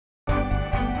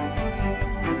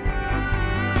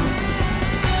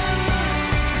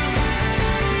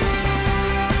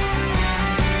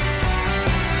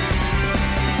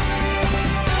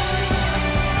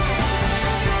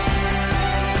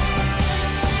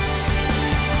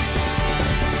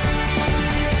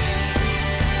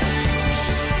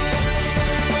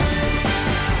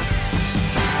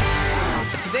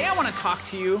talk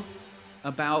to you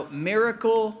about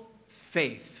miracle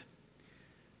faith.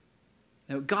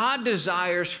 Now, God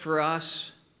desires for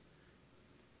us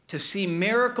to see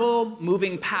miracle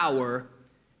moving power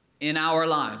in our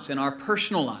lives, in our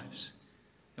personal lives.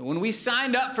 And when we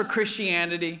signed up for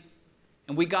Christianity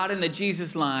and we got in the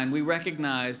Jesus line, we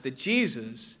recognized that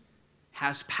Jesus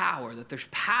has power, that there's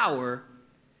power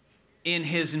in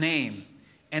his name,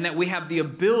 and that we have the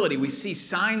ability, we see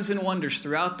signs and wonders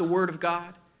throughout the Word of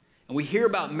God, and we hear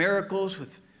about miracles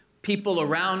with people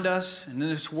around us and in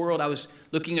this world. I was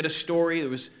looking at a story. There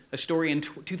was a story in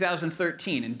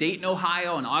 2013 in Dayton,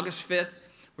 Ohio, on August 5th.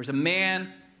 There was a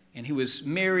man, and he was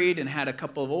married and had a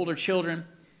couple of older children.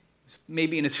 He was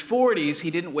maybe in his 40s. He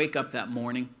didn't wake up that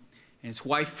morning, and his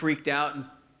wife freaked out and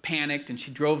panicked, and she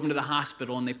drove him to the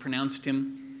hospital, and they pronounced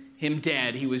him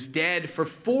dead. He was dead for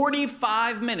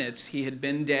 45 minutes. He had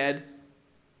been dead.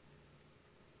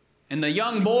 And the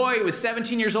young boy, he was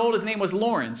 17 years old, his name was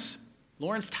Lawrence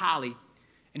Tolley.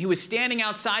 And he was standing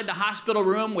outside the hospital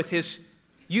room with his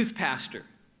youth pastor.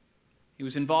 He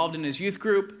was involved in his youth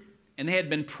group, and they had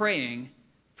been praying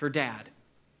for Dad.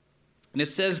 And it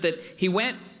says that he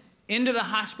went into the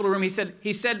hospital room.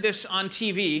 He said this on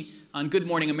TV, on Good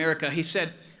Morning America. He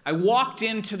said, "I walked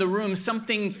into the room,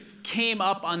 something came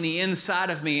up on the inside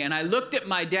of me, and I looked at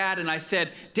my dad and I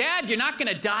said, 'Dad, you're not going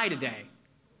to die today.'"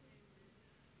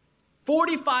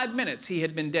 45 minutes he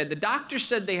had been dead. The doctor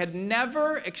said they had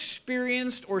never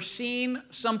experienced or seen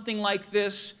something like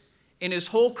this in his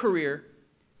whole career.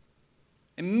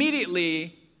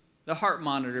 Immediately, the heart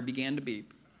monitor began to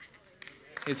beep.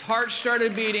 His heart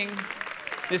started beating.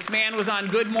 This man was on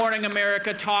Good Morning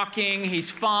America talking. He's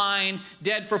fine,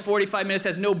 dead for 45 minutes,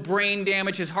 has no brain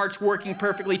damage. His heart's working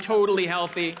perfectly, totally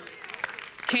healthy.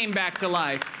 Came back to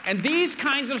life. And these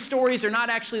kinds of stories are not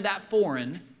actually that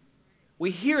foreign. We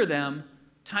hear them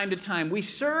time to time. We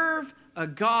serve a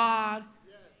God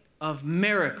of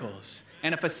miracles.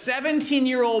 And if a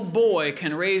 17-year-old boy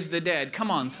can raise the dead,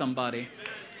 come on, somebody.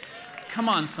 Come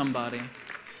on, somebody.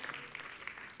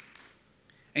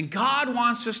 And God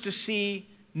wants us to see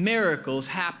miracles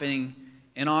happening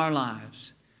in our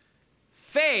lives.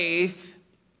 Faith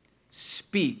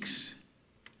speaks.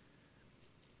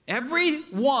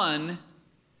 Everyone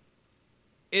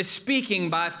is speaking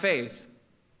by faith.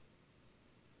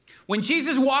 When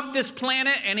Jesus walked this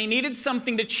planet and he needed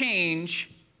something to change,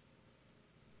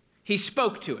 he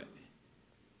spoke to it.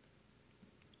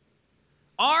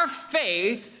 Our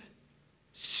faith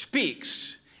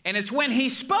speaks. And it's when he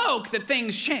spoke that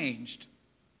things changed.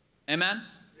 Amen?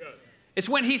 Yes. It's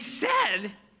when he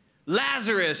said,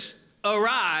 "Lazarus,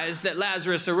 arise," that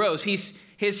Lazarus arose.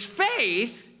 His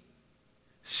faith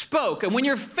spoke. And when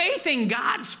your faith in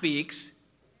God speaks,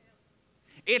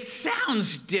 it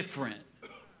sounds different.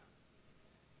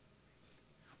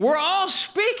 We're all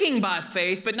speaking by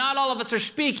faith, but not all of us are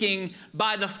speaking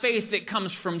by the faith that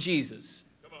comes from Jesus.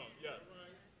 Come on, yes.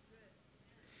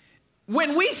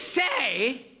 When we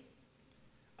say,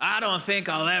 "I don't think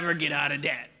I'll ever get out of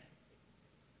debt,"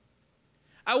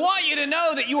 I want you to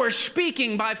know that you are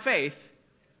speaking by faith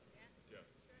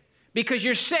because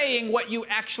you're saying what you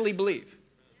actually believe.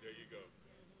 There you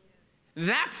go.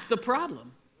 That's the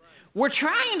problem. We're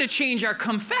trying to change our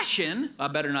confession. I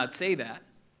better not say that.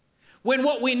 When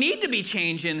what we need to be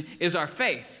changing is our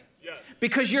faith. Yes.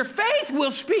 Because your faith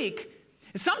will speak.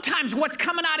 Sometimes what's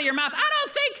coming out of your mouth, "I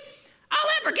don't think I'll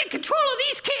ever get control of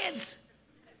these kids."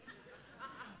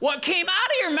 What came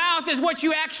out of your mouth is what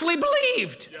you actually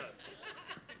believed. Yes.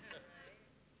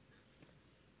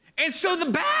 And so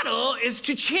the battle is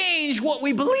to change what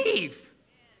we believe.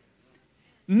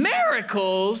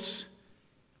 Miracles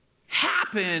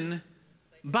happen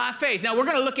by faith. Now we're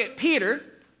going to look at Peter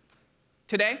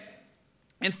today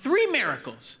and 3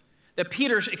 miracles that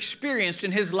Peter's experienced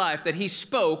in his life that he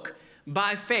spoke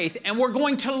by faith. And we're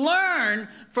going to learn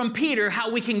from Peter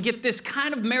how we can get this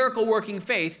kind of miracle-working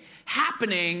faith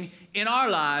happening in our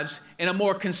lives in a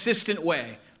more consistent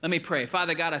way. Let me pray.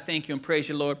 Father God, I thank you and praise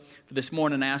you, Lord, for this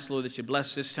morning. I ask, Lord, that you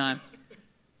bless this time.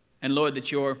 And, Lord,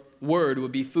 that your word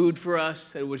would be food for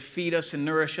us, that it would feed us and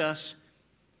nourish us.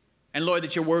 And, Lord,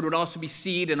 that your word would also be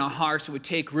seed in our hearts that would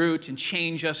take root and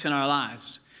change us in our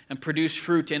lives and produce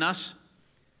fruit in us.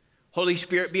 Holy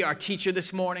Spirit, be our teacher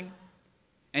this morning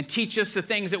and teach us the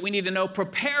things that we need to know.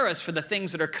 Prepare us for the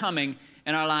things that are coming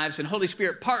in our lives. And Holy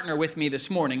Spirit, partner with me this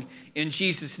morning in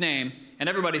Jesus' name. And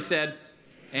everybody said,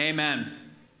 amen.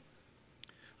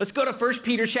 Let's go to 1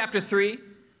 Peter chapter 3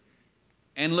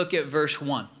 and look at verse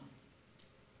 1.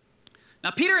 Now,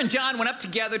 Peter and John went up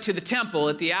together to the temple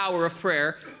at the hour of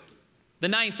prayer, the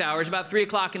 9th hour, is about 3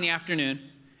 o'clock in the afternoon.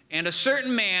 And a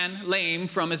certain man, lame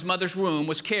from his mother's womb,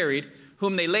 was carried,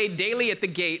 whom they laid daily at the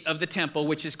gate of the temple,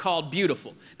 which is called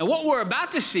Beautiful. Now, what we're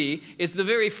about to see is the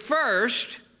very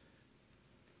first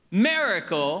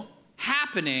miracle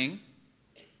happening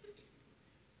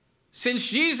since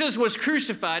Jesus was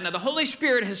crucified. Now, the Holy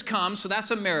Spirit has come, so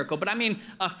that's a miracle. But I mean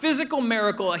a physical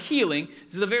miracle, a healing.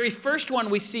 This is the very first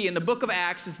one we see in the book of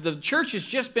Acts. This is the church has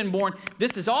just been born.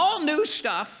 This is all new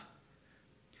stuff.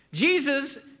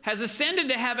 Jesus has ascended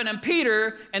to heaven, and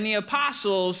Peter and the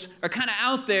apostles are kind of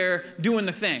out there doing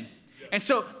the thing. And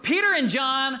so Peter and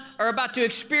John are about to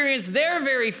experience their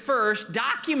very first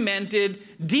documented,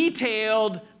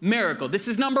 detailed miracle. This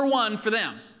is number one for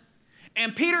them.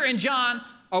 And Peter and John,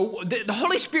 the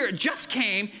Holy Spirit just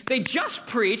came. They just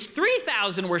preached.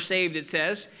 3,000 were saved, it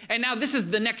says. And now this is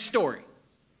the next story.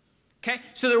 Okay?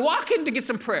 So they're walking to get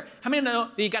some prayer. How many know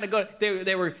that you got to go?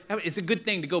 It's a good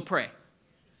thing to go pray.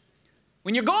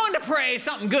 When you're going to pray,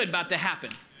 something good about to happen.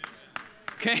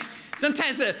 Okay?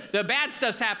 Sometimes the bad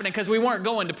stuff's happening because we weren't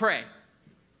going to pray.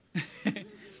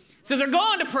 So they're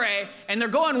going to pray, and they're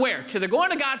going where? They're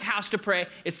going to God's house to pray.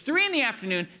 It's 3 in the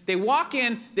afternoon. They walk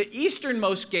in the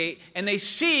easternmost gate, and they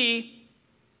see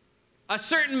a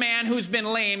certain man who's been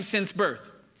lame since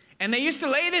birth. And they used to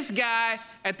lay this guy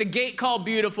at the gate called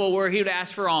Beautiful, where he would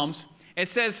ask for alms. It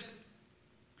says,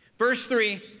 verse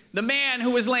 3, the man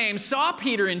who was lame saw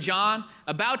Peter and John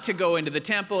about to go into the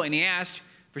temple, and he asked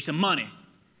for some money.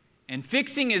 And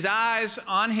fixing his eyes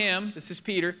on him, this is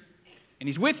Peter, and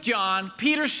he's with John,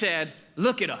 Peter said,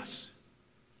 look at us.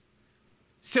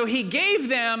 So he gave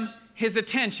them his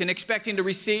attention, expecting to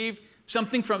receive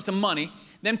something from some money.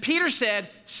 Then Peter said,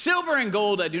 silver and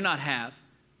gold I do not have,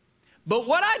 but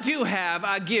what I do have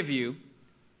I give you.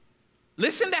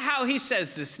 Listen to how he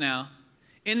says this now.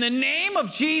 In the name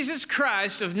of Jesus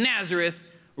Christ of Nazareth,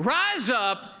 rise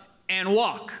up and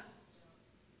walk.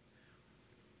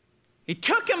 He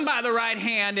took him by the right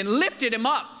hand and lifted him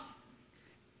up.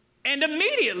 And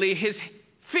immediately his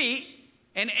feet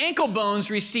and ankle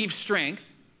bones received strength.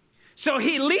 So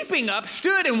he, leaping up,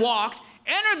 stood and walked,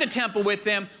 entered the temple with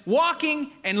them,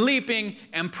 walking and leaping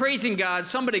and praising God.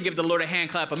 Somebody give the Lord a hand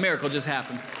clap. A miracle just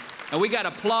happened. And we got to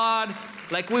applaud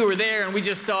like we were there and we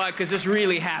just saw it because this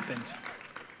really happened.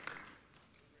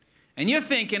 And you're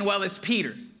thinking, well, it's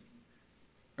Peter.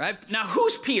 Right? Now,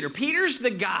 who's Peter? Peter's the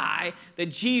guy that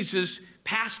Jesus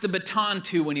passed the baton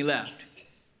to when he left.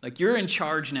 Like, you're in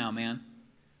charge now, man.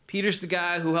 Peter's the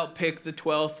guy who helped pick the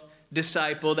 12th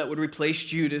disciple that would replace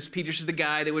Judas. Peter's the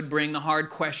guy they would bring the hard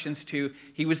questions to.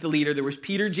 He was the leader. There was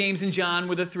Peter, James, and John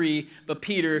were the three, but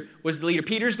Peter was the leader.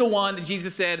 Peter's the one that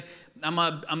Jesus said, I'm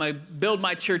gonna build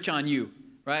my church on you,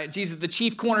 right? Jesus, the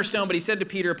chief cornerstone, but he said to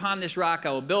Peter, upon this rock I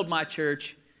will build my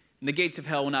church, and the gates of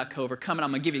hell will not overcome it.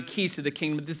 I'm going to give you the keys to the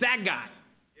kingdom. But it's that guy.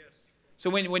 Yes. So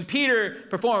when Peter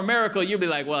performed a miracle, you'll be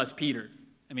like, well, it's Peter.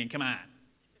 I mean, come on.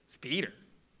 It's Peter.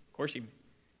 Of course he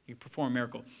performed a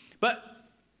miracle. But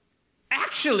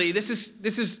actually, this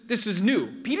is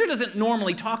new. Peter doesn't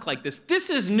normally talk like this.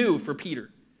 This is new for Peter.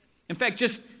 In fact,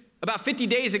 just about 50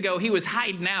 days ago, he was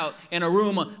hiding out in a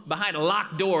room behind a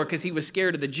locked door because he was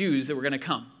scared of the Jews that were going to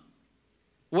come.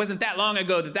 It wasn't that long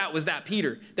ago that was that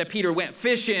Peter went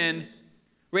fishing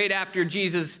right after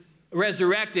Jesus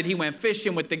resurrected. He went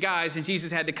fishing with the guys, and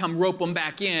Jesus had to come rope them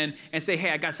back in and say,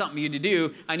 hey, I got something for you to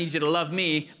do. I need you to love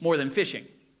me more than fishing.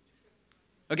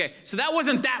 Okay, so that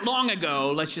wasn't that long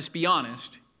ago, let's just be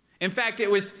honest. In fact,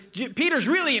 Peter's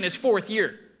really in his 4th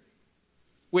year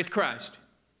with Christ.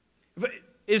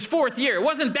 His 4th year. It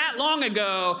wasn't that long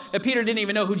ago that Peter didn't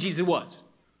even know who Jesus was,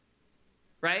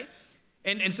 right?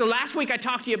 And so last week I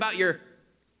talked to you about your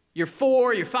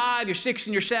 4, your 5, your 6,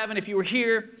 and your 7. If you were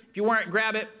here, if you weren't,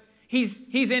 grab it.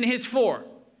 He's in his 4,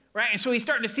 right? And so he's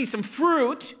starting to see some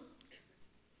fruit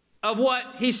of what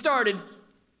he started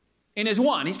in his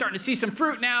 1. He's starting to see some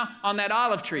fruit now on that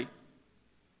olive tree.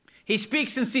 He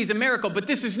speaks and sees a miracle, but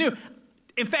this is new.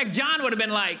 In fact, John would have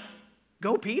been like,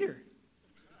 go, Peter.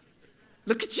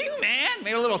 Look at you, man.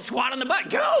 Maybe a little swat on the butt.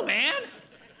 Go, man.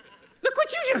 Look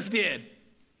what you just did.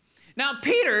 Now,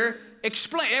 Peter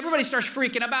everybody starts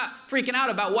freaking out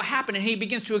about what happened, and he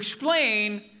begins to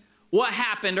explain what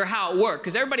happened or how it worked,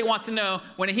 because everybody wants to know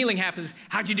when a healing happens,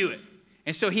 how'd you do it?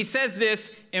 And so he says this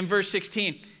in verse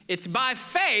 16. It's by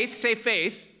faith, say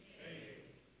faith.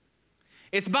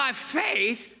 It's by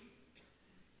faith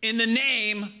in the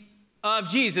name of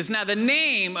Jesus. Now, the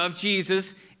name of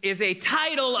Jesus is a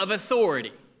title of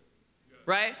authority,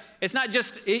 right? It's not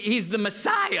just he's the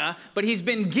Messiah, but he's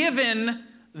been given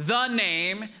the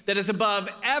name that is above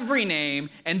every name,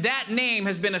 and that name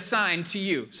has been assigned to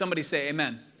you. Somebody say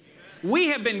amen. Amen. We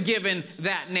have been given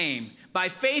that name by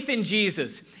faith in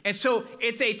Jesus. And so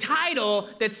it's a title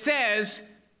that says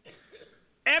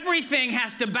Everything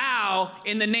has to bow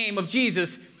in the name of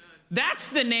Jesus. That's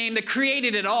the name that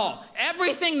created it all.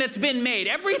 Everything that's been made,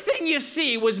 everything you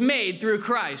see was made through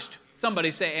Christ.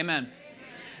 Somebody say amen.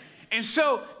 And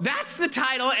so that's the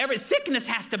title. Every sickness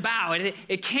has to bow.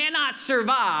 It cannot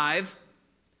survive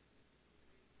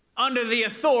under the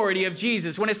authority of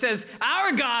Jesus. When it says,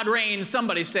 our God reigns,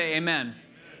 somebody say amen.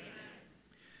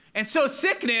 And so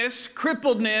sickness,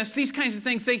 crippledness, these kinds of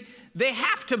things, they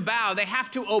have to bow. They have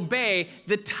to obey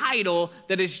the title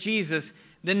that is Jesus.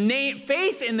 The name,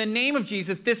 faith in the name of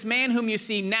Jesus, this man whom you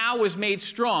see now was made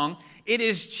strong. It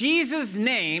is Jesus'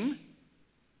 name.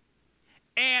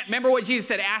 And remember what Jesus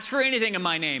said, ask for anything in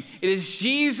my name. It is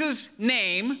Jesus'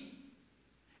 name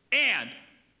and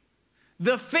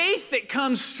the faith that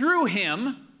comes through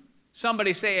him.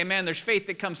 Somebody say amen. There's faith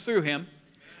that comes through him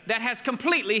that has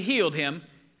completely healed him,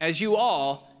 as you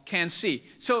all can see.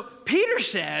 So Peter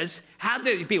says, how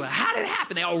did it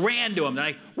happen? They all ran to him. They're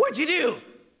like, what'd you do?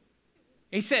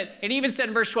 He said, and he even said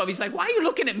in verse 12, he's like, why are you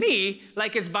looking at me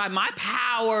like it's by my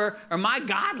power or my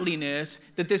godliness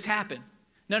that this happened?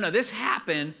 No, this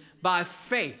happened by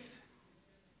faith.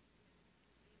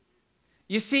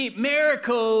 You see,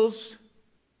 miracles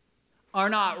are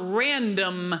not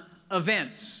random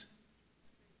events.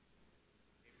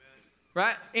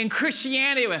 Right? In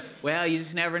Christianity, well, you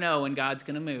just never know when God's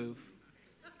going to move.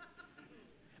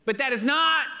 But that is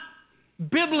not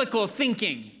biblical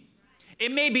thinking.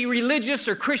 It may be religious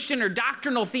or Christian or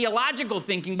doctrinal theological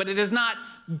thinking, but it is not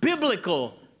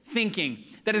biblical thinking.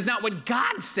 That is not what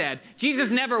God said.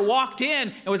 Jesus never walked in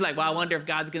and was like, well, I wonder if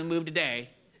God's going to move today.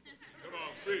 Come on,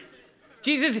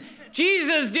 preach.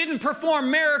 Jesus didn't perform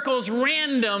miracles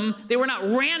random. They were not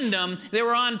random. They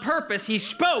were on purpose. He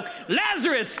spoke,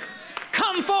 Lazarus,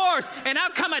 come forth, and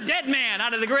out come a dead man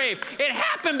out of the grave. It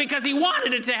happened because he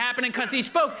wanted it to happen and because he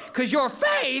spoke, because your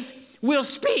faith will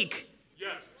speak.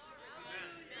 Yes.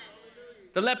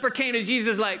 The leper came to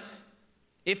Jesus like,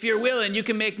 if you're willing, you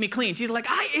can make me clean. Jesus like,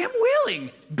 I am willing.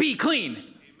 Be clean.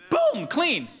 Amen. Boom,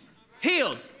 clean,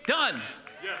 healed, done.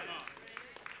 Yes.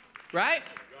 Right?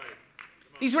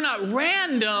 These were not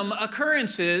random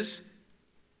occurrences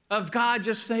of God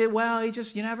just saying, well,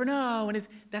 you never know. And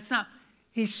that's not,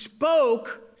 he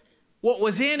spoke what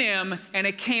was in him and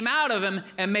it came out of him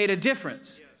and made a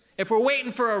difference. Yes. If we're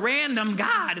waiting for a random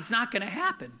God, it's not going to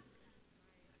happen.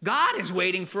 God is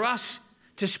waiting for us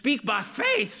to speak by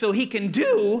faith so he can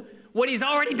do what he's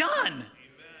already done. Amen.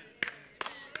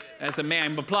 That's a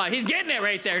man applaud. He's getting it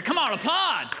right there. Come on,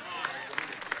 applaud.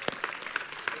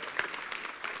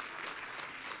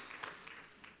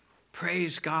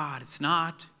 Praise God. It's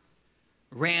not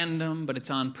random, but it's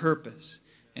on purpose.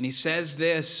 And he says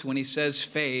this when he says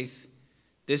faith,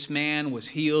 this man was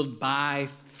healed by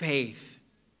faith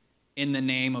in the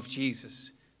name of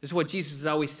Jesus. This is what Jesus is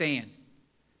always saying.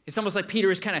 It's almost like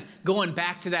Peter is kind of going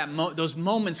back to those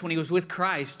moments when he was with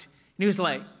Christ. And he was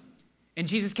like, and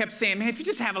Jesus kept saying, man, if you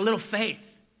just have a little faith,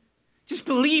 just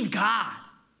believe God.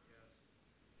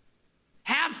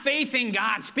 Have faith in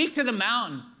God. Speak to the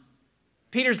mountain.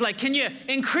 Peter's like, can you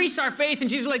increase our faith? And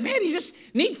Jesus is like, man, you just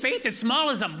need faith as small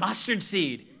as a mustard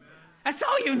seed. That's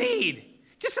all you need.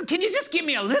 Can you just give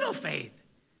me a little faith?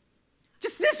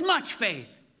 Just this much faith.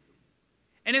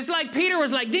 And it's like Peter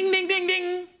was like, ding, ding, ding,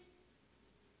 ding.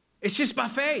 It's just by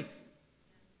faith.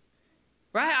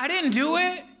 Right? I didn't do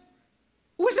it. It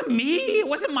wasn't me. It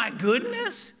wasn't my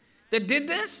goodness that did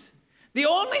this. The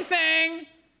only thing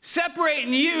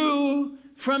separating you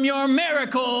from your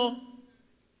miracle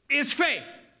is faith.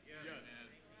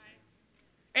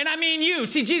 And I mean you.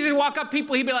 See, Jesus would walk up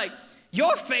people, he'd be like,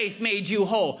 your faith made you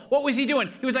whole. What was he doing?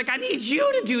 He was like, I need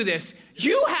you to do this.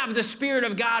 You have the Spirit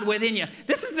of God within you.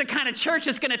 This is the kind of church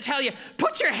that's going to tell you,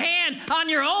 put your hand on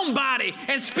your own body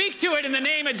and speak to it in the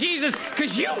name of Jesus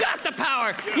because you got the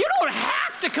power. You don't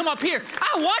have to come up here.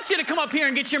 I want you to come up here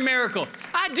and get your miracle.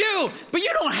 I do, but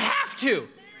you don't have to.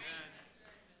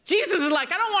 Jesus is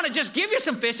like, I don't want to just give you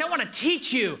some fish. I want to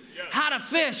teach you how to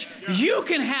fish. You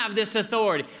can have this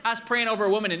authority. I was praying over a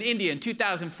woman in India in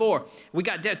 2004. We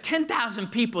got 10,000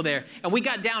 people there. And we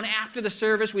got down after the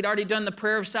service. We'd already done the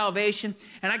prayer of salvation.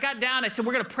 And I got down. I said,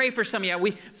 we're going to pray for some of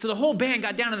you. So the whole band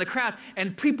got down in the crowd.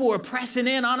 And people were pressing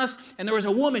in on us. And there was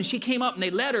a woman. She came up and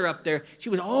they led her up there. She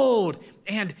was old.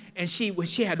 And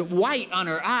she had white on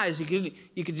her eyes. You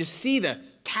could just see the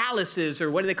calluses, or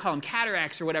what do they call them,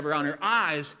 cataracts or whatever, on her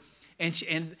eyes.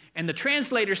 And the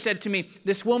translator said to me,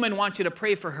 this woman wants you to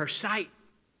pray for her sight.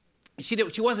 She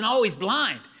wasn't always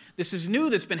blind. This is new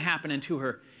that's been happening to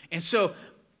her. And so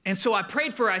I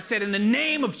prayed for her. I said, in the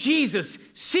name of Jesus,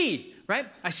 see, right?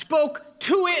 I spoke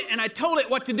to it and I told it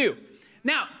what to do.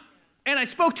 Now, And I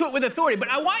spoke to it with authority. But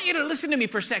I want you to listen to me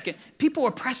for a second. People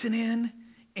were pressing in,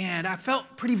 and I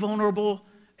felt pretty vulnerable.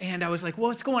 And I was like,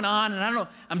 what's going on? And I don't know.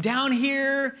 I'm down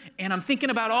here, and I'm thinking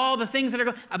about all the things that are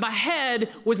going on. My head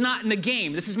was not in the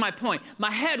game. This is my point. My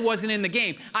head wasn't in the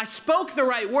game. I spoke the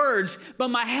right words, but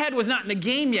my head was not in the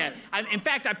game yet. In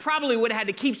fact, I probably would have had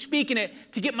to keep speaking it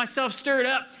to get myself stirred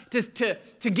up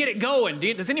to get it going.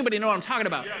 Does anybody know what I'm talking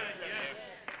about?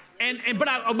 Yes.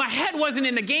 But my head wasn't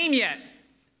in the game yet.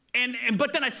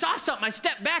 But then I saw something. I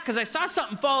stepped back because I saw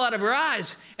something fall out of her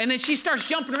eyes. And then she starts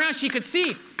jumping around. She could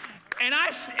see. And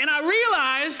I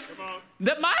realized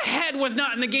that my head was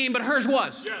not in the game, but hers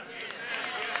was. Yeah.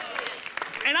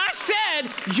 And I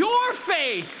said, your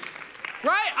faith,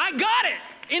 right? I got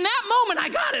it. In that moment, I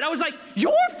got it. I was like,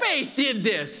 your faith did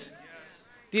this.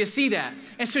 Do you see that?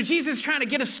 And so Jesus is trying to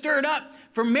get us stirred up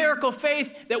for miracle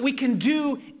faith that we can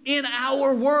do in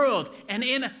our world and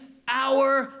in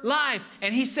our life.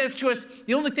 And he says to us,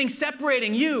 the only thing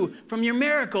separating you from your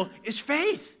miracle is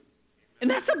faith. And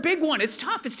that's a big one. It's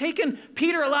tough. It's taken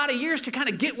Peter a lot of years to kind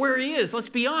of get where he is, let's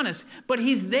be honest. But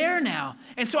he's there now.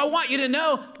 And so I want you to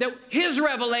know that his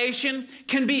revelation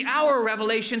can be our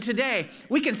revelation today.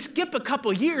 We can skip a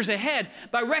couple years ahead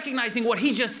by recognizing what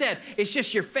he just said. It's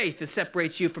just your faith that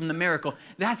separates you from the miracle.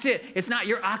 That's it. It's not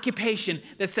your occupation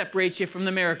that separates you from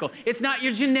the miracle. It's not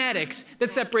your genetics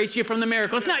that separates you from the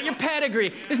miracle. It's not your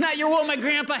pedigree. It's not your, well, my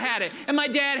grandpa had it and my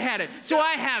dad had it, so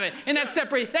I have it. And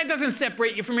that doesn't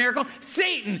separate you from miracle.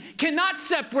 Satan cannot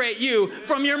separate you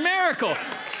from your miracle.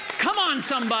 Come on,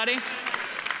 somebody.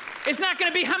 It's not going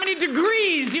to be how many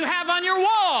degrees you have on your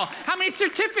wall, how many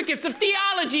certificates of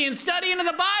theology and studying of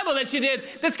the Bible that you did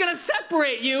that's going to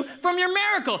separate you from your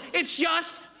miracle. It's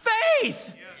just faith.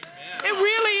 It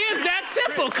really is that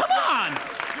simple. Come on.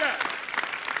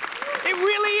 It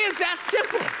really is that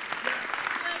simple.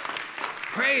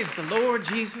 Praise the Lord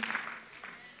Jesus.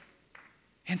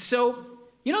 And so,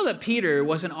 you know that Peter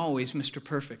wasn't always Mr.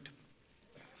 Perfect.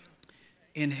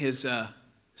 In his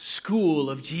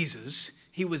school of Jesus,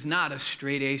 he was not a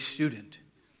straight-A student.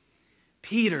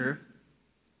 Peter,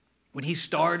 when he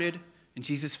started and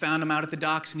Jesus found him out at the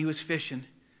docks and he was fishing,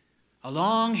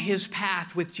 along his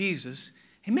path with Jesus,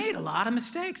 he made a lot of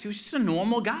mistakes. He was just a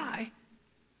normal guy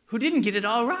who didn't get it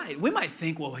all right. We might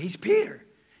think, well, he's Peter.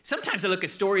 Sometimes I look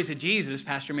at stories of Jesus.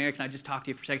 Pastor Mary, can I just talk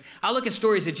to you for a second? I look at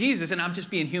stories of Jesus, and I'm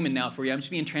just being human now for you. I'm just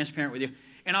being transparent with you.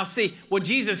 And I'll see, well,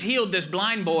 Jesus healed this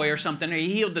blind boy or something, or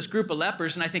he healed this group of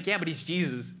lepers, and I think, yeah, but he's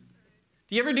Jesus.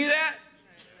 Do you ever do that?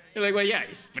 You're like, well, yeah,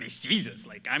 but he's Jesus.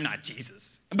 Like, I'm not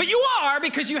Jesus. But you are,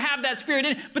 because you have that spirit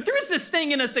in. But there is this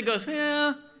thing in us that goes,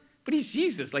 yeah, but he's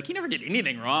Jesus. Like, he never did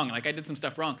anything wrong. Like, I did some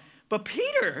stuff wrong. But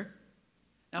Peter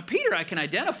I can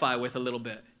identify with a little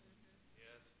bit.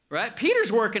 Right?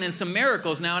 Peter's working in some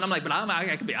miracles now, and I'm like, but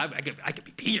I could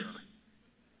be Peter.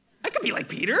 I could be like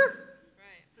Peter.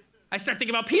 Right. I start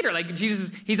thinking about Peter, like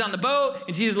Jesus, he's on the boat,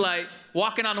 and Jesus like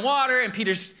walking on the water, and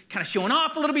Peter's kind of showing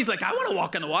off a little bit. He's like, I want to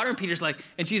walk on the water, and Peter's like,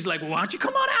 and Jesus is like, well, why don't you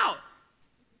come on out?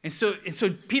 And so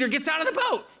Peter gets out of the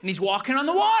boat, and he's walking on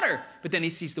the water, but then he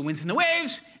sees the winds and the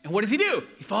waves, and what does he do?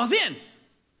 He falls in,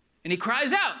 and he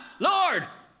cries out, Lord,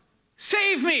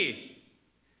 save me.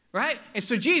 Right? And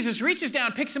so Jesus reaches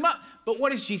down, picks him up. But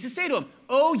what does Jesus say to him?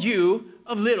 Oh, you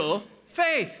of little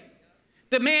faith.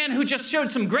 The man who just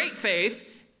showed some great faith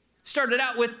started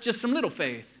out with just some little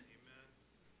faith. Amen.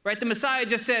 Right? The Messiah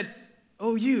just said,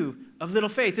 oh, you of little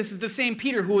faith. This is the same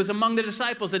Peter who was among the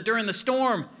disciples that during the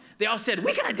storm, they all said,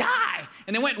 we're going to die.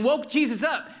 And they went and woke Jesus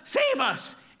up. Save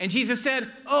us. And Jesus said,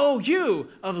 oh, you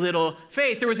of little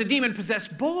faith. There was a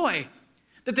demon-possessed boy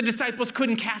that the disciples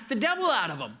couldn't cast the devil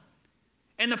out of him.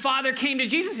 And the father came to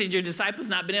Jesus and said, your disciples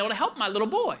not been able to help my little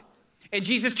boy. And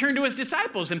Jesus turned to his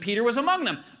disciples, and Peter was among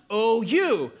them. Oh,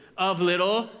 you of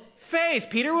little faith.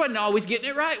 Peter wasn't always getting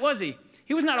it right, was he?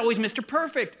 He was not always Mr.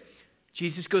 Perfect.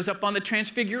 Jesus goes up on the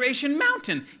Transfiguration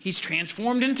Mountain. He's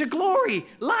transformed into glory,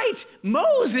 light.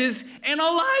 Moses and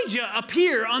Elijah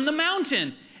appear on the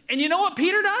mountain. And you know what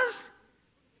Peter does?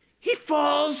 He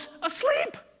falls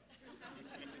asleep.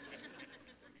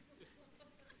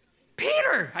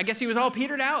 Peter. I guess he was all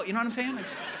petered out. You know what I'm saying?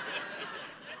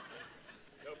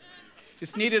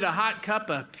 Just needed a hot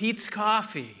cup of Pete's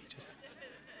coffee. Just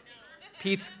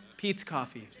Pete's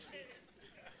coffee.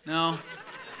 No?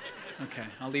 Okay,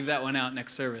 I'll leave that one out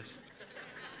next service.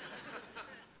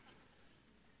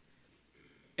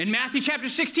 In Matthew chapter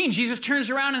 16, Jesus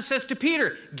turns around and says to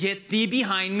Peter, get thee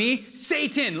behind me,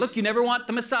 Satan. Look, you never want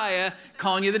the Messiah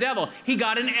calling you the devil. He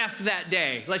got an F that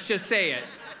day. Let's just say it.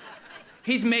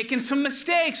 He's making some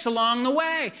mistakes along the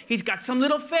way. He's got some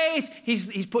little faith.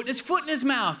 He's putting his foot in his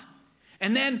mouth.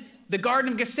 And then the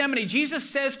Garden of Gethsemane. Jesus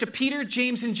says to Peter,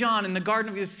 James, and John in the Garden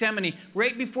of Gethsemane,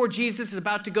 right before Jesus is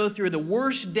about to go through the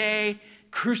worst day,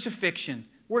 crucifixion,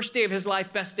 worst day of his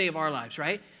life, best day of our lives,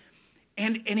 right?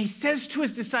 And he says to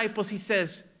his disciples, he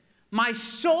says, my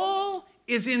soul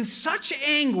is in such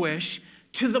anguish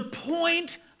to the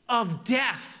point of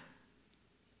death.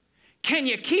 Can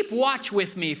you keep watch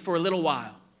with me for a little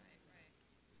while?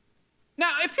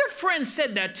 Now, if your friend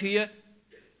said that to you,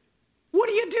 what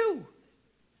do?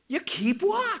 You keep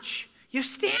watch. You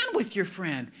stand with your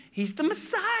friend. He's the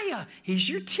Messiah. He's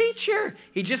your teacher.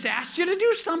 He just asked you to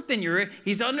do something.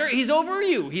 He's over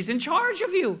you. He's in charge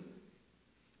of you.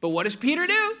 But what does Peter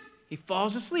do? He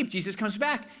falls asleep. Jesus comes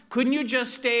back. Couldn't you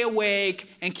just stay awake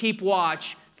and keep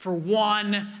watch for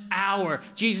 1 hour?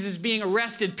 Jesus is being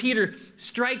arrested. Peter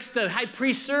strikes the high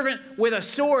priest's servant with a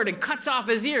sword and cuts off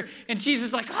his ear. And Jesus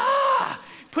is like,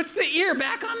 puts the ear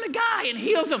back on the guy and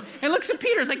heals him. And looks at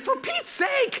Peter. He's like, for Pete's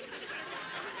sake.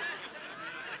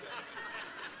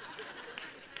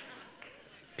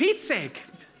 Pete's sake.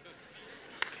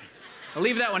 I'll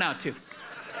leave that one out too.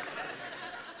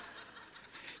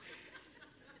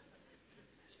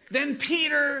 Then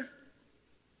Peter,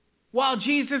 while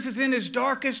Jesus is in his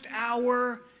darkest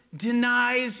hour,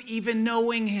 denies even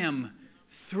knowing him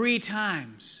 3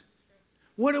 times.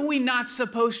 What are we not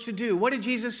supposed to do? What did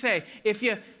Jesus say? If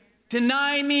you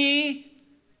deny me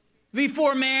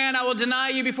before man, I will deny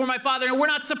you before my Father. And we're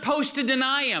not supposed to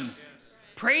deny him.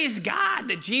 Praise God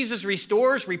that Jesus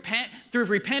restores. Through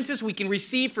repentance, we can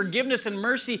receive forgiveness and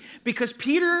mercy because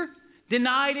Peter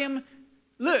denied him.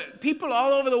 Look, people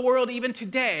all over the world, even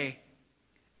today,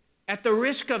 at the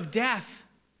risk of death,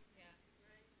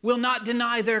 will not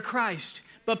deny their Christ.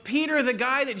 But Peter, the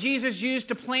guy that Jesus used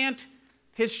to plant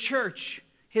his church,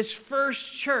 his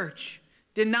first church,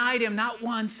 denied him not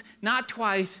once, not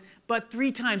twice, but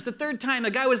 3 times. The 3rd time,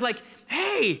 the guy was like,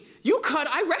 hey,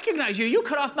 I recognize you. You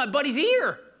cut off my buddy's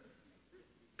ear.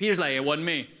 Peter's like, it wasn't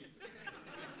me.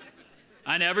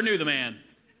 I never knew the man.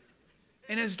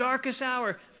 In his darkest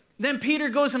hour. Then Peter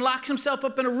goes and locks himself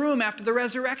up in a room after the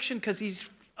resurrection because he's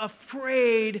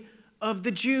afraid of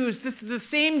the Jews. This is the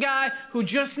same guy who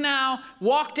just now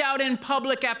walked out in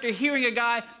public after hearing a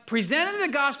guy presented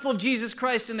the gospel of Jesus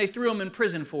Christ and they threw him in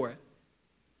prison for it.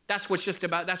 That's what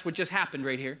just happened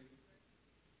right here.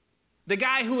 The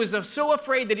guy who was so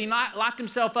afraid that he locked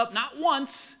himself up not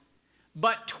once,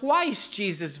 but twice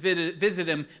Jesus visited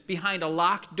him behind a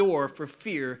locked door for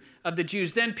fear of the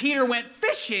Jews. Then Peter went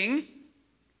fishing.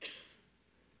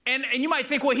 And you might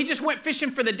think, well, he just went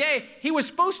fishing for the day. He was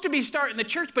supposed to be starting the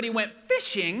church, but he went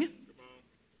fishing.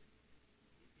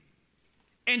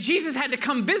 And Jesus had to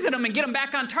come visit him and get him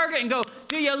back on target and go,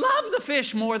 do you love the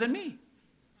fish more than me?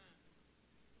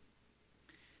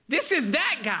 This is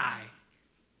that guy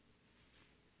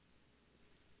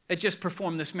that just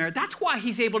performed this miracle. That's why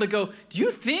he's able to go, do you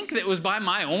think that it was by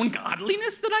my own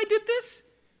godliness that I did this?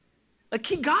 Like,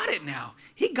 he got it now.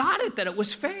 He got it that it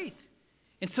was faith.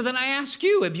 And so then I ask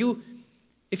you,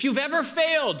 if you've ever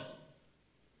failed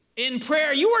in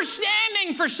prayer, you were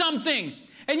standing for something,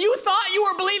 and you thought you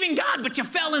were believing God, but you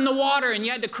fell in the water, and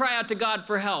you had to cry out to God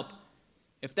for help.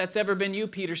 If that's ever been you,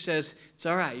 Peter says, it's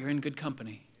all right, you're in good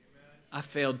company. I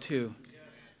failed too.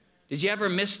 Did you ever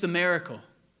miss the miracle?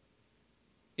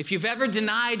 If you've ever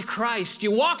denied Christ,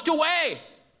 you walked away.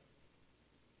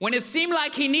 When it seemed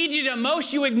like he needed you the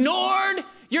most, you ignored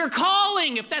your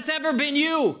calling, if that's ever been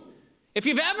you. If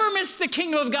you've ever missed the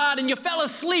kingdom of God and you fell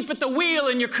asleep at the wheel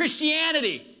in your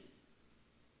Christianity,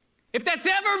 if that's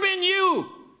ever been you,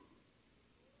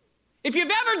 if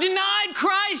you've ever denied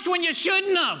Christ when you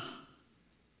shouldn't have,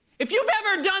 if you've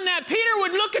ever done that, Peter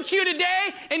would look at you today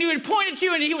and he would point at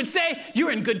you and he would say,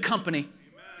 you're in good company.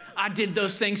 Amen. I did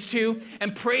those things too.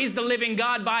 And praise the living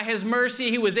God, by his mercy,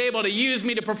 he was able to use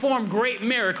me to perform great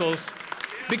miracles.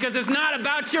 Because it's not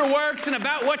about your works and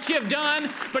about what you've done,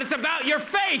 but it's about your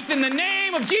faith in the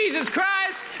name of Jesus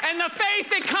Christ and the faith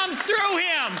that comes through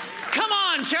him. Come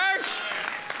on, church.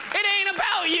 It ain't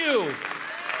about you.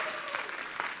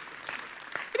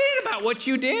 It ain't about what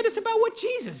you did. It's about what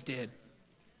Jesus did.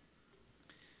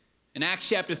 In Acts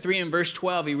chapter 3 and verse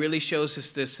 12, he really shows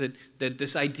us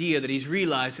this idea that he's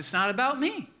realized it's not about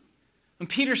me. When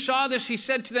Peter saw this, he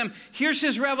said to them, here's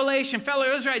his revelation. Fellow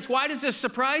Israelites, why does this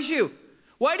surprise you?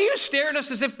 Why do you stare at us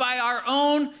as if by our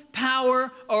own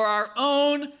power or our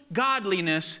own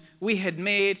godliness we had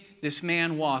made this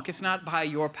man walk? It's not by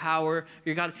your power,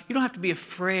 your God. You don't have to be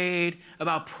afraid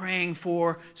about praying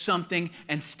for something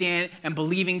and stand and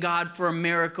believing God for a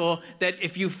miracle, that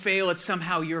if you fail, it's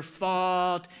somehow your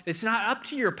fault. It's not up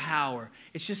to your power.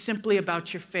 It's just simply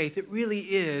about your faith. It really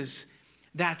is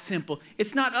That simple.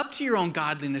 It's not up to your own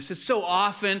godliness. It's so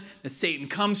often that Satan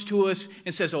comes to us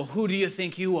and says, oh, who do you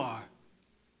think you are?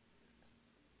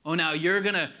 Oh, now you're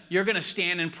gonna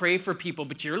stand and pray for people,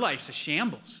 but your life's a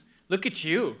shambles. Look at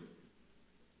you.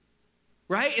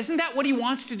 Right? Isn't that what he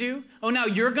wants to do? Oh, now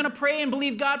you're gonna pray and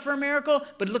believe God for a miracle,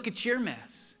 but look at your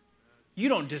mess. You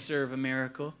don't deserve a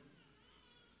miracle.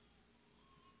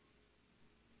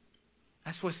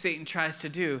 That's what Satan tries to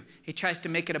do. He tries to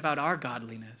make it about our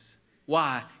godliness.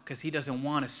 Why? Because he doesn't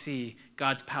want to see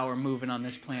God's power moving on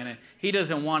this planet. He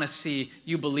doesn't want to see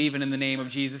you believing in the name of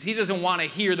Jesus. He doesn't want to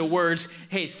hear the words,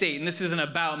 hey, Satan, this isn't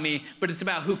about me, but it's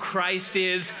about who Christ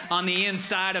is on the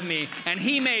inside of me. And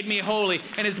he made me holy,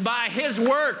 and it's by his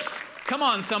works. Come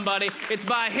on, somebody. It's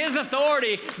by his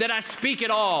authority that I speak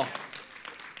it all.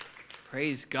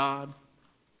 Praise God.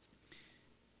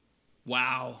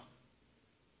 Wow.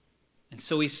 And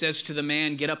so he says to the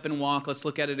man, get up and walk. Let's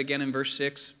look at it again in verse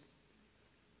 6.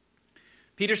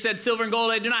 Peter said, silver and gold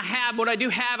I do not have, what I do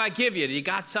have I give you. You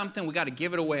got something? We got to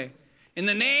give it away. In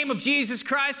the name of Jesus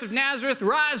Christ of Nazareth,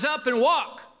 rise up and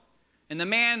walk. And the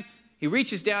man, he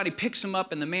reaches down, he picks him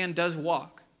up, and the man does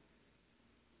walk.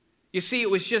 You see,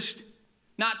 it was just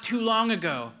not too long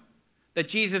ago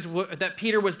that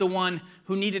Peter was the one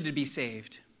who needed to be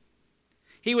saved.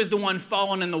 He was the one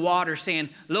falling in the water saying,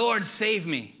 Lord, save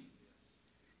me.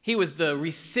 He was the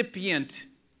recipient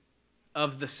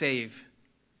of the save.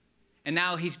 And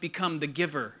now he's become the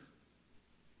giver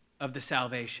of the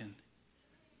salvation.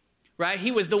 Right? He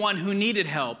was the one who needed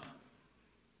help.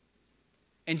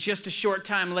 And just a short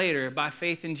time later, by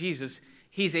faith in Jesus,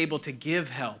 he's able to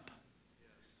give help.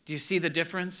 Do you see the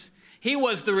difference? He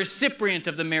was the recipient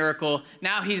of the miracle.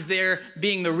 Now he's there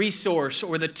being the resource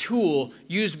or the tool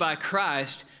used by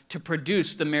Christ to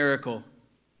produce the miracle.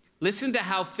 Listen to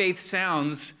how faith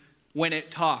sounds when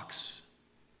it talks.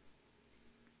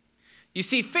 You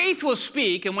see, faith will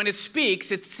speak, and when it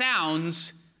speaks, it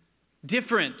sounds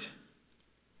different.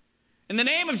 In the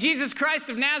name of Jesus Christ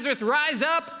of Nazareth, rise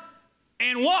up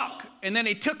and walk. And then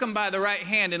he took him by the right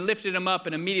hand and lifted him up,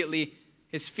 and immediately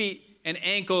his feet and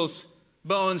ankles,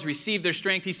 bones received their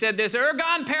strength. He said this,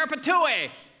 ergon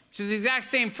perpetuae, which is the exact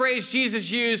same phrase Jesus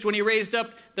used when he raised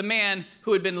up the man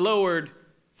who had been lowered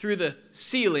through the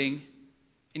ceiling,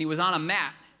 and he was on a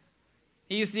mat.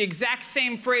 He used the exact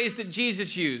same phrase that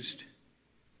Jesus used.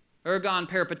 Ergon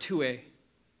peripateo.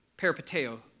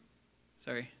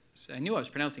 Sorry, I knew I was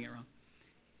pronouncing it wrong.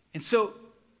 And so,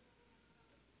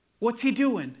 what's he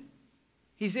doing?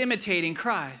 He's imitating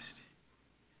Christ.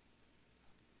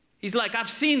 He's like, I've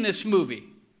seen this movie.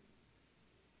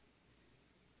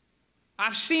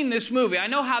 I've seen this movie. I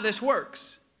know how this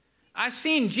works. I've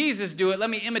seen Jesus do it.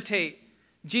 Let me imitate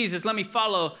Jesus. Let me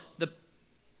follow the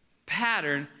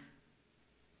pattern.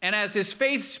 And as his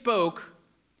faith spoke,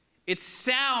 it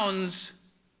sounds,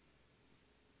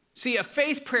 see, a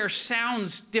faith prayer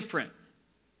sounds different.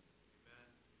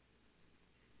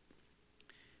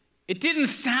 It didn't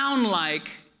sound like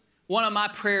one of my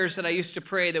prayers that I used to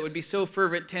pray that would be so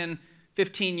fervent 10,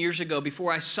 15 years ago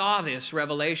before I saw this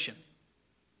revelation.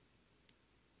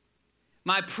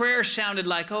 My prayer sounded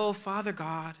like, oh, Father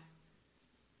God,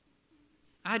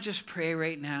 I just pray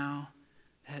right now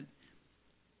that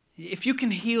if you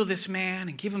can heal this man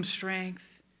and give him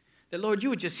strength, that, Lord, you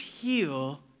would just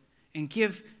heal and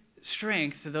give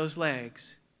strength to those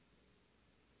legs.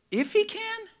 If he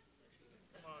can?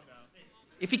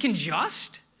 If he can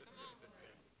just?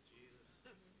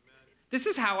 This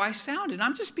is how I sounded.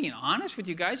 I'm just being honest with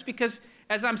you guys because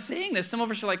as I'm saying this, some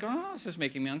of us are like, oh, this is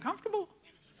making me uncomfortable.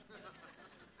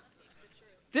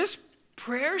 This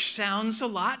prayer sounds a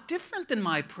lot different than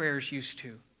my prayers used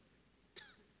to.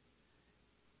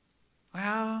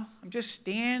 Well, I'm just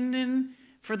standing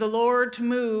for the Lord to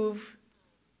move.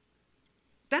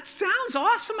 That sounds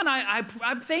awesome, and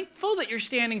I'm thankful that you're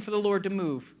standing for the Lord to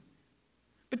move.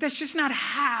 But that's just not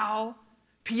how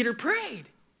Peter prayed. Amen.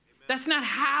 That's not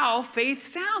how faith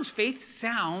sounds. Faith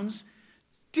sounds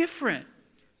different.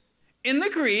 In the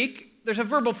Greek, there's a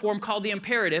verbal form called the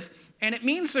imperative, and it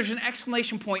means there's an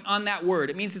exclamation point on that word.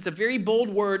 It means it's a very bold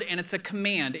word, and it's a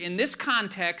command. In this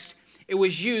context, it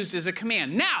was used as a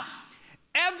command. Now,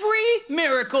 every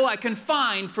miracle I can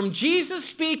find from Jesus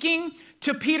speaking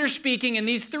to Peter speaking, and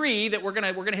these three that we're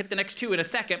gonna hit the next two in a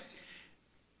second,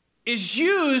 is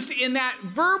used in that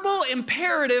verbal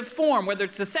imperative form, whether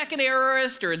it's the second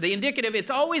aorist or the indicative,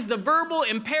 it's always the verbal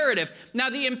imperative. Now,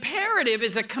 the imperative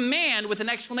is a command with an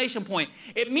exclamation point.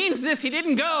 It means this, he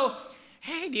didn't go,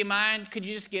 hey, do you mind, could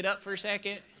you just get up for a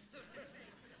second?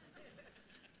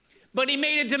 But he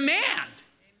made a demand. Amen.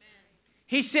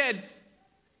 He said,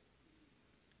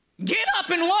 get up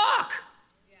and walk.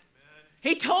 Yeah.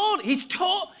 He talked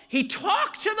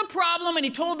to the problem and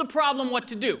he told the problem what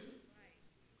to do.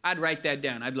 I'd write that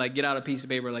down. I'd like get out a piece of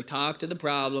paper, like talk to the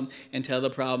problem and tell the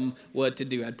problem what to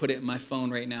do. I'd put it in my phone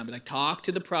right now. I'd be like, talk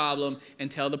to the problem and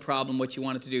tell the problem what you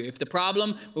want it to do. If the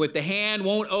problem with the hand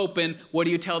won't open, what do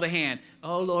you tell the hand?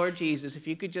 Oh, Lord Jesus, if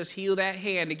you could just heal that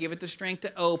hand to give it the strength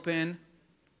to open.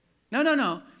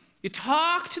 No. You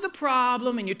talk to the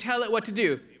problem and you tell it what to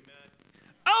do.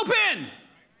 Amen. Open!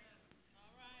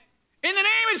 In the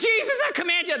name of Jesus, I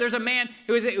command you. There's a man,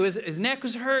 his neck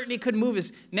was hurt and he couldn't move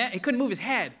his neck, he couldn't move his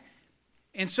head.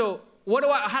 And so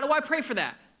how do I pray for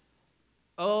that?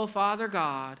 Oh, Father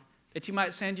God, that you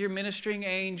might send your ministering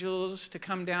angels to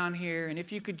come down here, and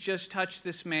if you could just touch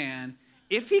this man.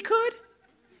 If he could,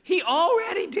 he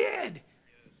already did.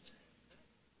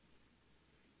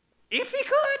 If he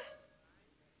could.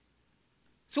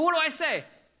 So what do I say?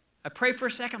 I pray for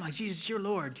a second. I'm like, Jesus, you're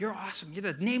Lord. You're awesome. You're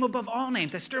the name above all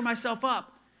names. I stir myself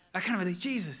up. I kind of like,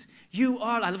 Jesus, you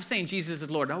are. I love saying Jesus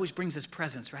is Lord. It always brings his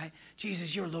presence, right?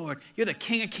 Jesus, you're Lord. You're the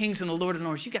King of kings and the Lord of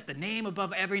lords. You got the name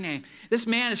above every name. This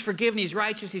man is forgiven. He's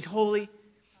righteous. He's holy.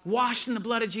 Washed in the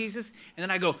blood of Jesus. And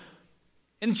then I go,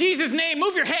 in Jesus' name,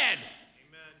 move your head.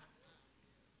 Amen.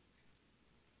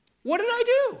 What did I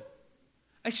do?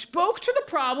 I spoke to the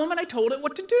problem and I told it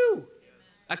what to do. Yes.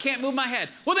 I can't move my head.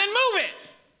 Well, then move it.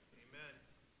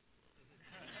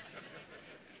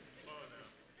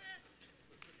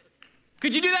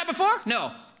 Could you do that before?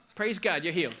 No. Praise God,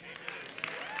 you're healed.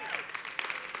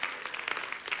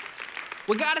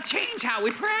 We got to change how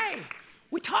we pray.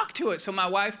 We talk to it. So my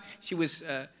wife, she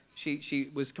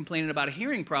was complaining about a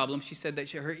hearing problem. She said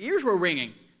that her ears were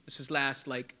ringing. This was last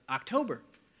October.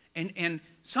 And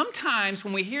sometimes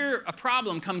when we hear a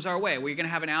problem comes our way, where you're going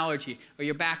to have an allergy, or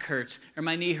your back hurts, or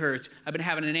my knee hurts, I've been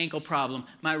having an ankle problem,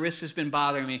 my wrist has been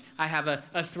bothering me, I have a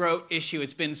throat issue,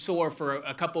 it's been sore for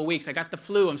a couple of weeks, I got the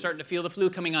flu, I'm starting to feel the flu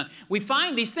coming on. We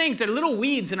find these things that are little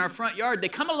weeds in our front yard. They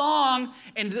come along,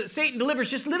 and Satan delivers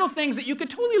just little things that you could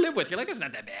totally live with. You're like, it's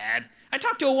not that bad. I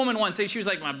talked to a woman once, and she was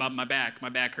like, my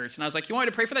back hurts. And I was like, you want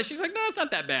me to pray for that? She's like, no, it's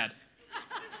not that bad.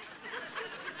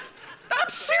 I'm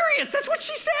serious. That's what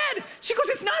she said. She goes,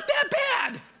 it's not that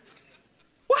bad.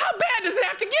 Well, how bad does it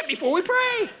have to get before we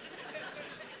pray?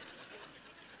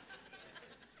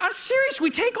 I'm serious. We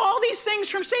take all these things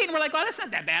from Satan. We're like, well, that's not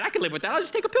that bad. I can live with that. I'll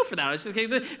just take a pill for that.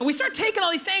 And we start taking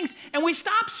all these things, and we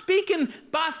stop speaking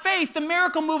by faith the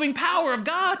miracle-moving power of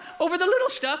God over the little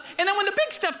stuff. And then when the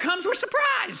big stuff comes, we're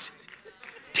surprised.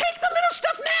 Take the little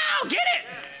stuff now. Get it.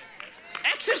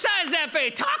 Exercise that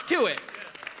faith. Talk to it.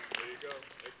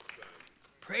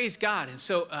 Praise God. And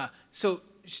so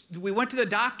we went to the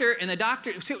doctor, and the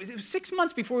doctor, it was 6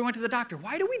 months before we went to the doctor.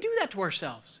 Why do we do that to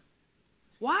ourselves?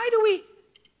 Why do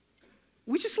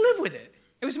we just live with it?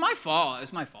 It was my fault. It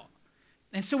was my fault.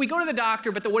 And so we go to the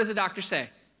doctor, but what does the doctor say?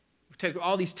 We take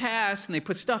all these tests, and they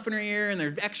put stuff in her ear, and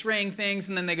they're x-raying things,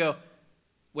 and then they go,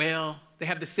 well, they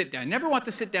have to sit down. Never want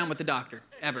to sit down with the doctor,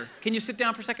 ever. Can you sit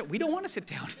down for a second? We don't want to sit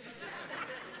down.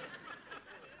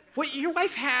 Your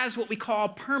wife has what we call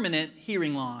permanent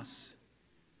hearing loss.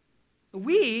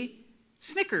 We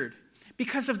snickered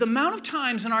because of the amount of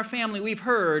times in our family we've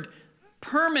heard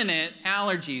permanent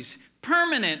allergies,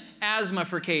 permanent asthma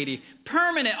for Katie,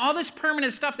 permanent, all this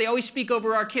permanent stuff they always speak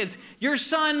over our kids. Your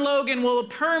son, Logan, will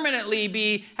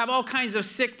permanently have all kinds of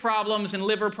sick problems and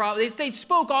liver problems. They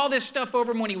spoke all this stuff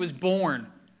over him when he was born.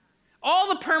 All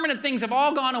the permanent things have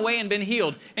all gone away and been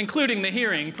healed, including the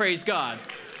hearing, praise God.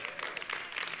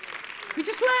 We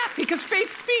just laugh because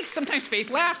faith speaks. Sometimes faith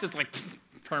laughs. It's like,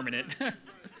 permanent.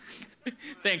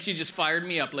 Thanks, you just fired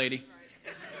me up, lady.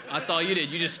 That's all you did.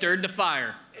 You just stirred the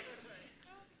fire.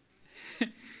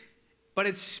 But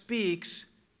it speaks.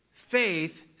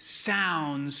 Faith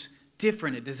sounds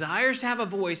different. It desires to have a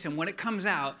voice, and when it comes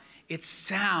out, it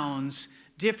sounds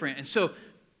different. And so,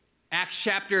 Acts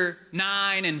chapter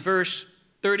 9 and verse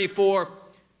 34,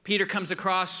 Peter comes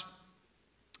across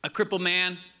a crippled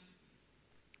man.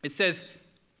 It says,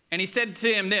 and he said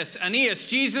to him this, Aeneas,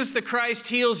 Jesus the Christ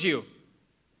heals you.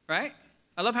 Right?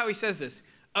 I love how he says this.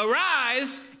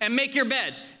 Arise and make your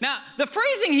bed. Now, the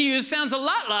phrasing he used sounds a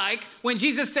lot like when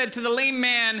Jesus said to the lame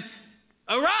man,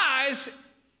 arise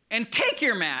and take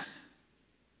your mat.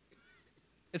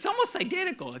 It's almost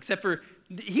identical, except for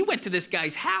he went to this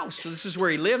guy's house. So this is where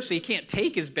he lives, so he can't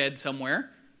take his bed somewhere.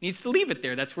 He needs to leave it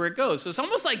there. That's where it goes. So it's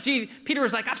almost like Peter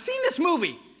was like, I've seen this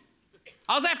movie.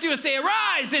 All I have to do is say,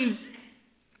 arise and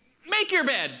make your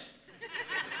bed.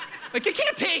 Like, you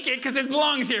can't take it because it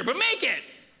belongs here, but make it.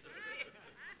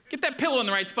 Get that pillow in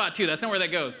the right spot, too. That's not where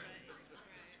that goes.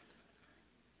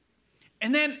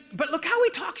 And then, but look how he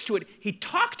talks to it. He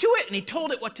talked to it, and he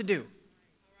told it what to do.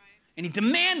 And he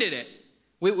demanded it.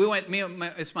 We went,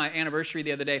 it's my anniversary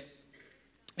the other day.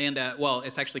 And, well,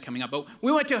 it's actually coming up. But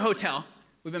we went to a hotel.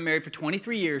 We've been married for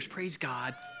 23 years. Praise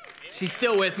God. She's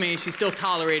still with me. She's still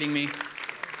tolerating me.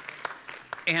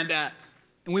 And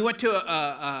we went to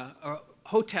a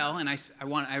hotel, and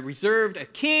I reserved a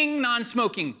king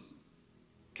non-smoking.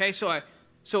 Okay, so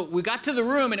we got to the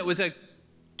room, and it was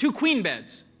 2 queen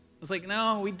beds. I was like,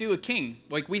 no, we do a king.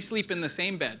 Like, we sleep in the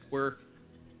same bed.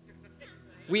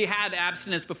 We had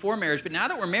abstinence before marriage, but now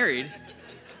that we're married,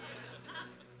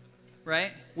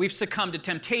 right, we've succumbed to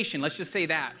temptation. Let's just say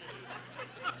that.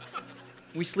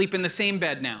 We sleep in the same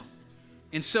bed now.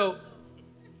 And so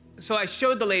I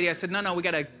showed the lady, I said, no, we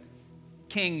got a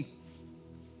king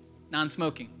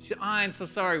non-smoking. She said, oh, I'm so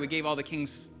sorry, we gave all the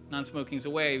kings non-smokings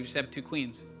away, we just have 2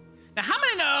 queens. Now, how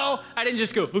many know I didn't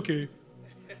just go, okay.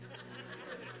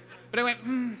 But I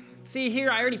went, see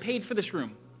here, I already paid for this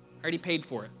room. I already paid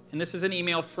for it. And this is an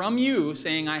email from you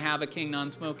saying I have a king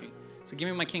non-smoking. So give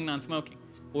me my king non-smoking.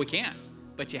 Well, we can't,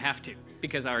 but you have to,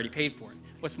 because I already paid for it.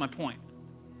 What's my point?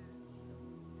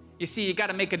 You see, you got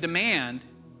to make a demand,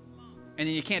 and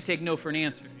then you can't take no for an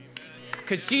answer.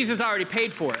 Because Jesus already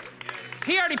paid for it.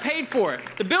 He already paid for it.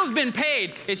 The bill's been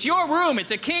paid. It's your room.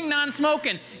 It's a king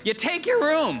non-smoking. You take your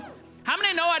room. How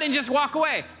many know I didn't just walk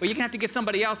away? Well, you're going to have to get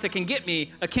somebody else that can get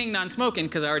me a king non-smoking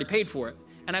because I already paid for it.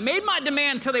 And I made my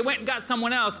demand until they went and got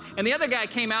someone else. And the other guy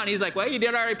came out and he's like, well, you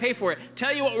did already pay for it.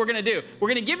 Tell you what we're going to do. We're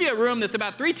going to give you a room that's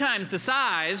about 3 times the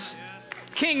size,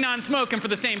 king non-smoking for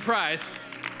the same price.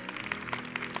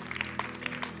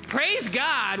 Praise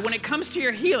God, when it comes to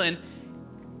your healing,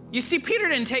 you see, Peter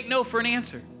didn't take no for an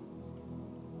answer.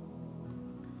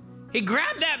 He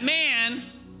grabbed that man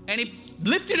and he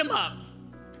lifted him up.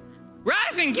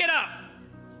 Rise and get up.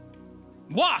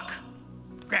 Walk.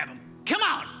 Grab him. Come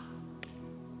on.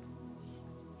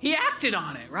 He acted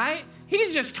on it, right? He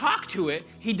didn't just talk to it.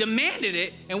 He demanded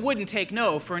it and wouldn't take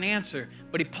no for an answer.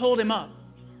 But he pulled him up.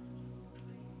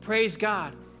 Praise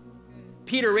God.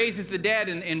 Peter raises the dead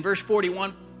in verse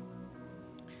 41.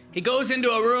 He goes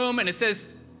into a room and it says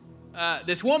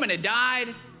this woman had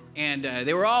died. And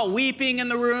they were all weeping in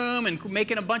the room and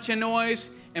making a bunch of noise.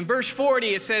 In verse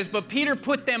 40, it says, but Peter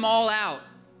put them all out.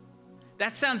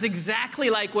 That sounds exactly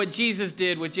like what Jesus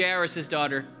did with Jairus'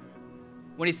 daughter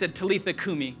when he said, Talitha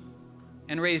Kumi,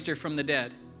 and raised her from the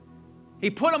dead. He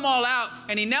put them all out,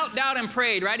 and he knelt down and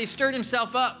prayed, right? He stirred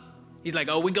himself up. He's like,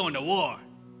 oh, we're going to war.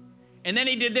 And then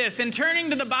he did this. And turning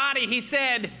to the body, he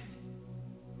said,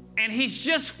 and he's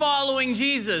just following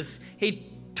Jesus. He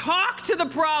talked to the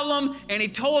problem, and he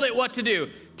told it what to do.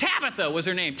 Tabitha was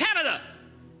her name. Tabitha,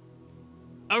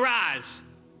 arise.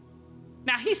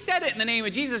 Now, he said it in the name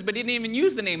of Jesus, but he didn't even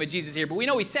use the name of Jesus here. But we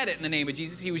know he said it in the name of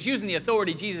Jesus. He was using the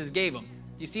authority Jesus gave him.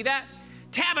 Do you see that?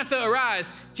 Tabitha,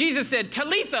 arise. Jesus said,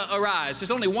 Talitha, arise.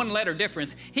 There's only one letter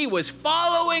difference. He was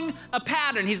following a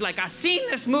pattern. He's like, I've seen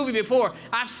this movie before.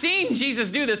 I've seen Jesus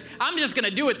do this. I'm just going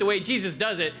to do it the way Jesus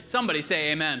does it. Somebody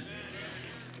say amen.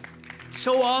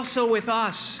 So also with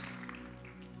us.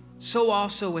 So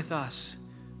also with us.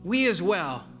 We as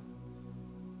well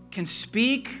can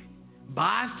speak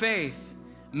by faith,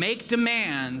 make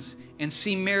demands, and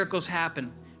see miracles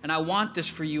happen. And I want this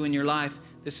for you in your life.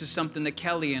 This is something that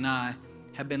Kelly and I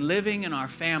have been living in our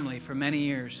family for many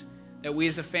years, that we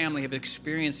as a family have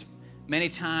experienced many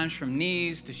times, from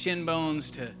knees to shin bones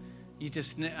to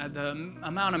the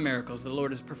amount of miracles the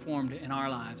Lord has performed in our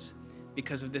lives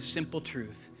because of this simple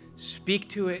truth. Speak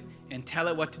to it and tell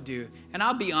it what to do. And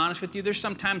I'll be honest with you, there's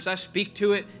sometimes I speak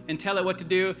to it and tell it what to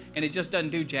do, and it just doesn't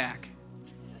do jack.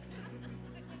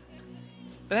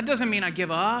 But that doesn't mean I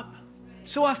give up.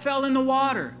 So I fell in the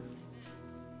water.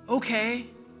 Okay,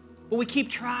 but we keep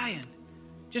trying.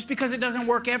 Just because it doesn't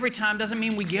work every time doesn't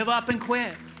mean we give up and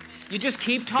quit. You just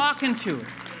keep talking to it.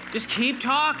 Just keep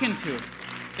talking to it.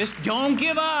 Just don't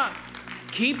give up.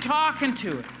 Keep talking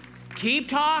to it. Keep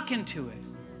talking to it.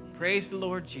 Praise the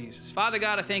Lord Jesus. Father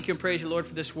God, I thank you and praise you, Lord,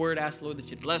 for this word. I ask, Lord,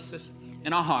 that you'd bless this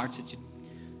in our hearts, that you'd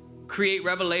create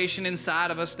revelation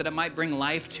inside of us, that it might bring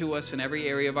life to us in every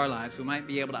area of our lives. We might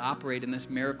be able to operate in this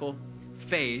miracle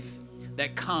faith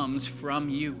that comes from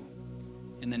you.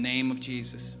 In the name of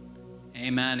Jesus.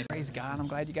 Amen. Praise God. I'm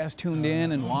glad you guys tuned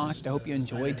in and watched. I hope you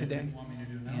enjoyed today.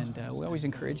 And we always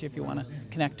encourage you, if you want to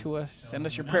connect to us, send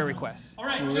us your prayer requests.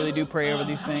 We really do pray over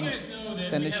these things.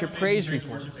 Send us your praise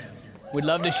reports. We'd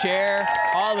love to share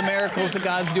all the miracles that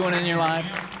God's doing in your life.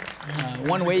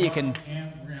 One way you can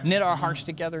knit our hearts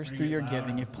together is through your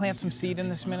giving. If you plant some seed in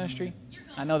this ministry,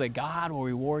 I know that God will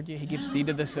reward you. He gives seed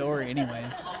to the sower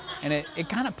anyways. And it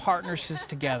kind of partners us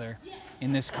together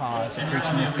in this cause of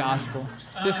preaching this gospel.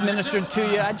 This ministered to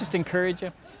you, I just encourage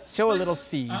you, sow a little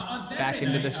seed back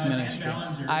into this ministry.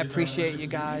 I appreciate you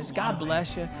guys. God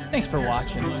bless you. Thanks for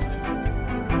watching.